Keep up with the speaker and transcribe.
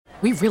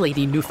We really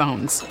need new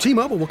phones.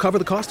 T-Mobile will cover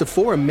the cost of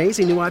 4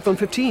 amazing new iPhone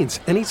 15s,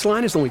 and each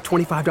line is only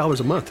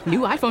 $25 a month. New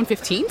iPhone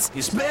 15s?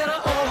 It's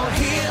better over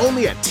here.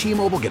 Only at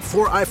T-Mobile, get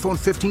 4 iPhone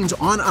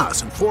 15s on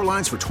us and 4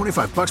 lines for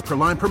 $25 per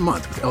line per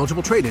month with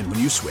eligible trade-in when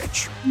you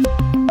switch.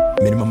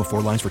 Minimum of 4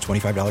 lines for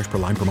 $25 per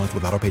line per month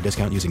with autopay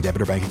discount using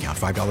debit or bank account.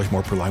 $5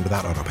 more per line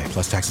without autopay,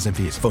 plus taxes and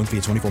fees. Phone fee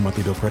at 24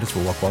 monthly bill credits for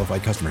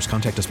well-qualified customers.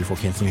 Contact us before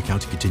canceling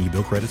account to continue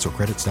bill credits or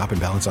credit stop and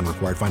balance on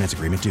required finance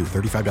agreement due.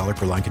 $35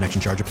 per line connection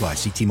charge applies.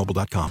 See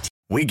T-Mobile.com.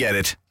 We get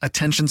it.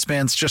 Attention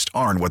spans just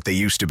aren't what they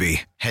used to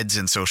be. Heads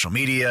in social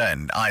media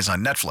and eyes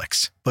on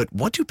Netflix. But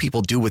what do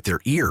people do with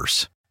their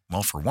ears?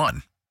 Well, for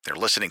one, they're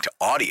listening to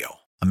audio.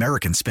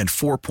 Americans spend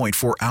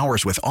 4.4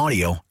 hours with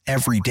audio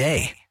every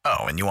day.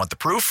 Oh, and you want the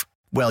proof?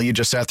 Well, you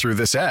just sat through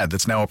this ad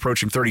that's now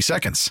approaching 30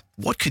 seconds.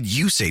 What could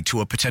you say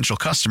to a potential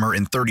customer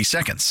in 30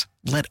 seconds?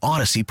 Let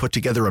Odyssey put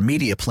together a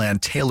media plan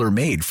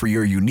tailor-made for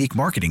your unique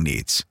marketing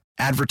needs.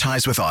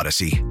 Advertise with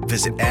Odyssey.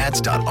 Visit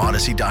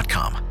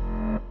ads.odyssey.com.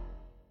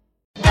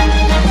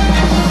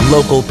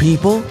 Local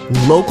people,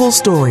 local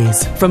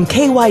stories. From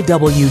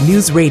KYW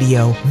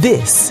Newsradio,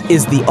 this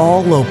is the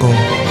All-Local.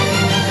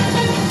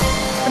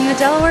 From the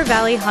Delaware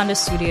Valley Honda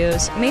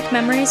Studios, make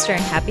memories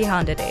during Happy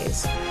Honda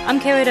Days. I'm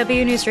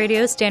KYW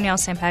Newsradio's Danielle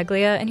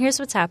Sampaglia, and here's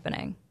what's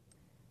happening.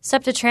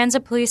 SEPTA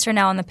Transit Police are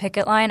now on the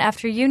picket line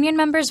after union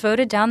members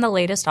voted down the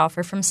latest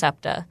offer from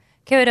SEPTA.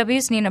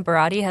 KYW's Nina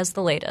Barati has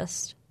the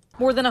latest.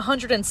 More than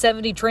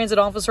 170 transit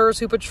officers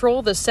who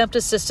patrol the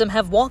SEPTA system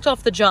have walked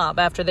off the job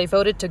after they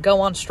voted to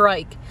go on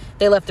strike.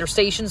 They left their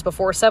stations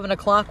before 7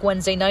 o'clock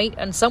Wednesday night,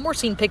 and some were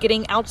seen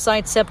picketing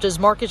outside SEPTA's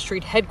Market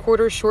Street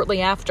headquarters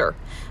shortly after.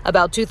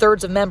 About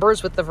two-thirds of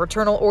members with the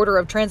Fraternal Order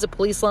of Transit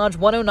Police Lodge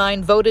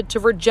 109 voted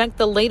to reject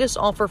the latest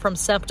offer from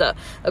SEPTA,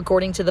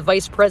 according to the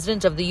vice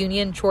president of the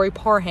union, Troy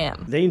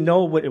Parham. They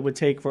know what it would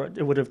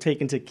have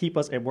taken to keep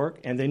us at work,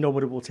 and they know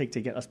what it will take to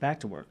get us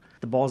back to work.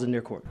 The ball's in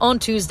their court. On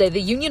Tuesday,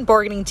 the union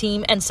bargaining team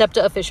and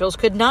SEPTA officials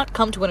could not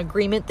come to an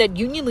agreement that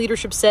union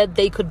leadership said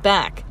they could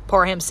back.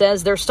 Parham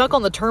says they're stuck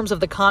on the terms of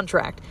the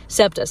contract.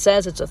 SEPTA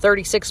says it's a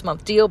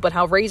 36-month deal, but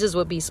how raises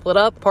would be split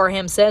up,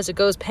 Parham says it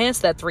goes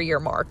past that 3-year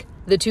mark.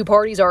 The two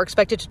parties are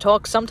expected to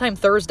talk sometime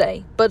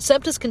Thursday, but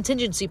SEPTA's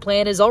contingency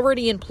plan is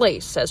already in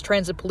place, says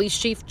Transit Police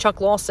Chief Chuck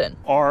Lawson.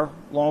 Our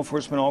law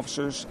enforcement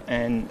officers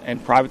and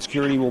private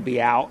security will be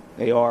out.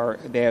 They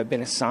have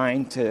been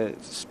assigned to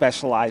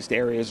specialized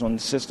areas on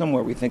the system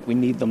where we think we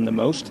need them the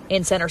most.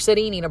 In Center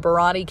City, Nina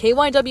Barati,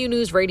 KYW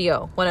News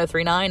Radio,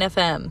 103.9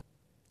 FM.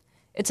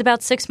 It's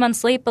about 6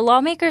 months late, but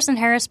lawmakers in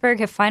Harrisburg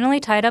have finally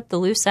tied up the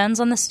loose ends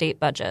on the state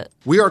budget.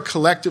 We are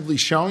collectively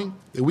showing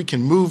that we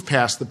can move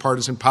past the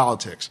partisan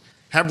politics,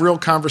 have real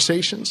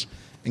conversations,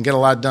 and get a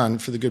lot done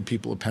for the good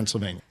people of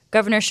Pennsylvania.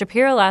 Governor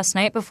Shapiro last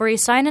night, before he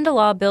signed into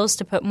law bills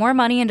to put more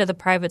money into the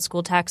private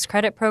school tax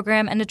credit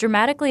program and to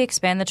dramatically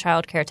expand the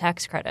child care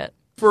tax credit.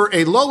 For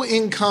a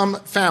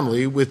low-income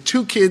family with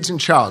 2 kids in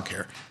child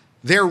care,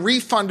 their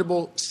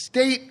refundable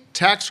state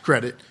tax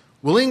credit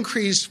will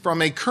increase from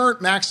a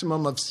current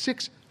maximum of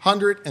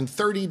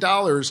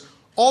 $630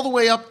 all the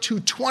way up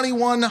to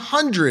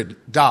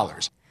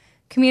 $2,100.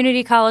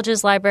 Community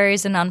colleges,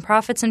 libraries, and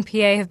nonprofits in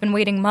PA have been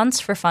waiting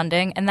months for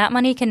funding, and that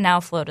money can now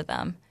flow to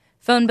them.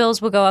 Phone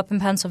bills will go up in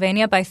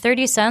Pennsylvania by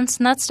 30 cents,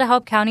 and that's to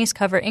help counties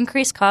cover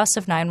increased costs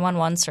of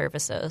 911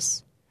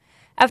 services.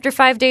 After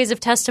 5 days of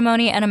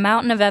testimony and a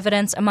mountain of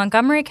evidence, a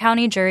Montgomery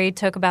County jury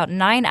took about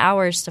 9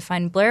 hours to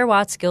find Blair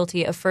Watts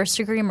guilty of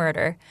first-degree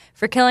murder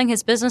for killing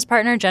his business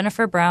partner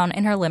Jennifer Brown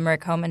in her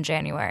Limerick home in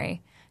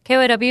January.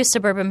 KYW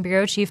Suburban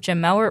Bureau Chief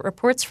Jim Melwert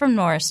reports from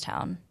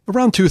Norristown.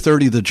 Around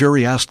 2:30, the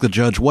jury asked the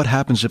judge what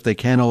happens if they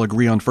can't all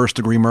agree on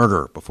first-degree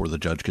murder. Before the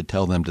judge could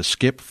tell them to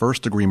skip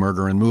first-degree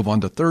murder and move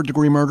on to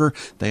third-degree murder,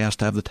 they asked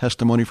to have the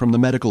testimony from the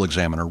medical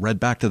examiner read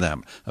back to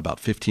them. About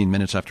 15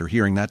 minutes after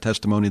hearing that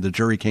testimony, the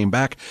jury came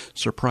back,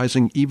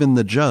 surprising even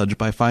the judge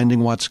by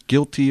finding Watts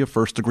guilty of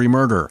first-degree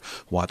murder.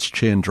 Watts'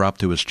 chin dropped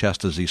to his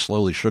chest as he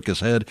slowly shook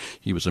his head.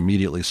 He was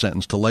immediately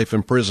sentenced to life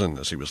in prison.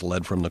 As he was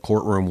led from the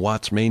courtroom,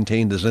 Watts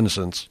maintained his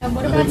innocence. And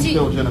what about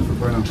Jennifer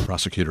Brown?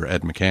 Prosecutor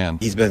Ed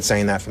McCann. He's been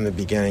saying that from the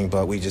beginning,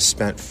 but we just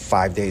spent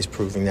 5 days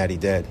proving that he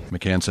did.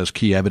 McCann says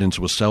key evidence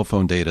was cell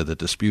phone data that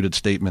disputed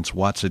statements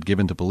Watts had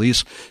given to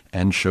police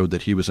and showed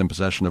that he was in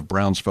possession of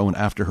Brown's phone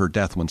after her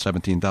death when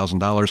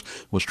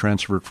 $17,000 was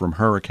transferred from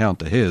her account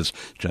to his.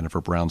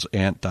 Jennifer Brown's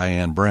aunt,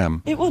 Diane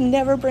Brem. It will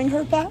never bring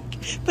her back,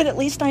 but at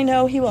least I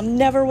know he will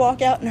never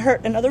walk out and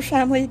hurt another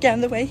family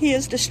again the way he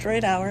has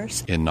destroyed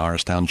ours. In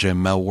Norristown,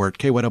 Jim Melwert,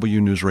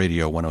 KYW News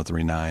Radio,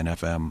 103.9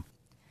 FM.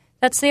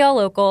 That's the All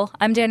Local.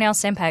 I'm Danielle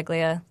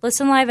Sampaglia.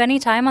 Listen live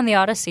anytime on the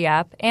Odyssey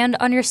app and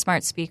on your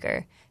smart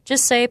speaker.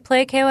 Just say,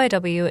 play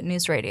KYW at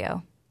News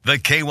Radio. The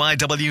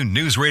KYW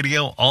News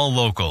Radio All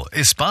Local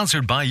is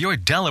sponsored by your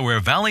Delaware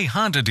Valley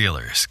Honda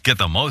dealers. Get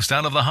the most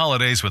out of the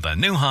holidays with a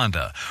new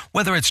Honda.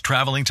 Whether it's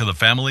traveling to the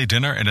family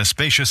dinner in a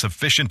spacious,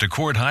 efficient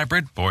Accord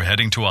hybrid or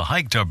heading to a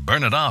hike to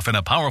burn it off in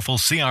a powerful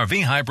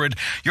CR-V hybrid,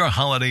 your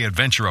holiday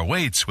adventure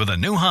awaits with a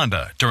new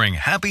Honda during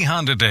Happy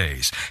Honda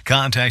Days.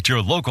 Contact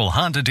your local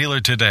Honda dealer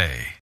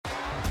today.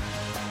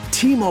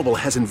 T-Mobile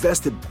has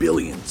invested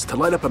billions to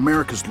light up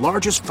America's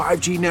largest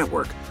 5G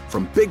network,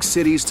 from big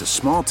cities to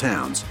small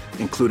towns,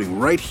 including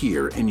right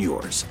here in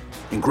yours.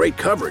 And great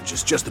coverage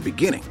is just the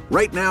beginning.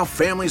 Right now,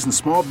 families and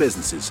small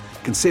businesses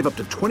can save up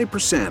to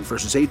 20%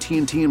 versus AT&T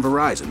and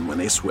Verizon when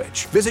they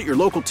switch. Visit your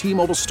local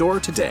T-Mobile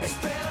store today.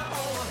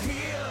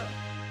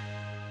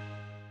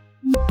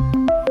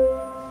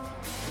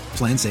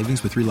 Plan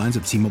savings with 3 lines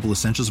of T-Mobile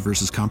Essentials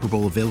versus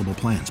comparable available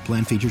plans.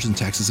 Plan features and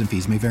taxes and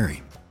fees may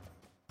vary.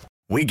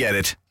 We get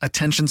it.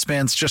 Attention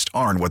spans just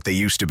aren't what they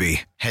used to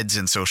be. Heads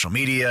in social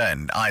media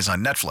and eyes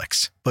on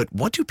Netflix. But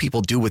what do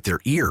people do with their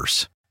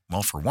ears?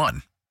 Well, for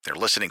one, they're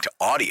listening to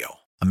audio.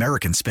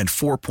 Americans spend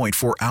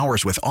 4.4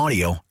 hours with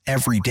audio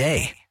every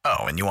day. Oh,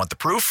 and you want the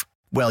proof?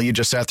 Well, you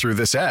just sat through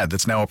this ad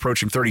that's now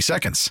approaching 30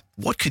 seconds.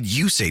 What could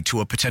you say to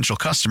a potential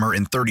customer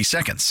in 30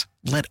 seconds?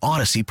 Let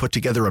Odyssey put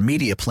together a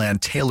media plan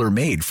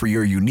tailor-made for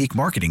your unique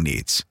marketing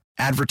needs.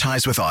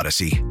 Advertise with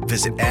Odyssey.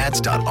 Visit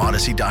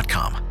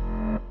ads.odyssey.com.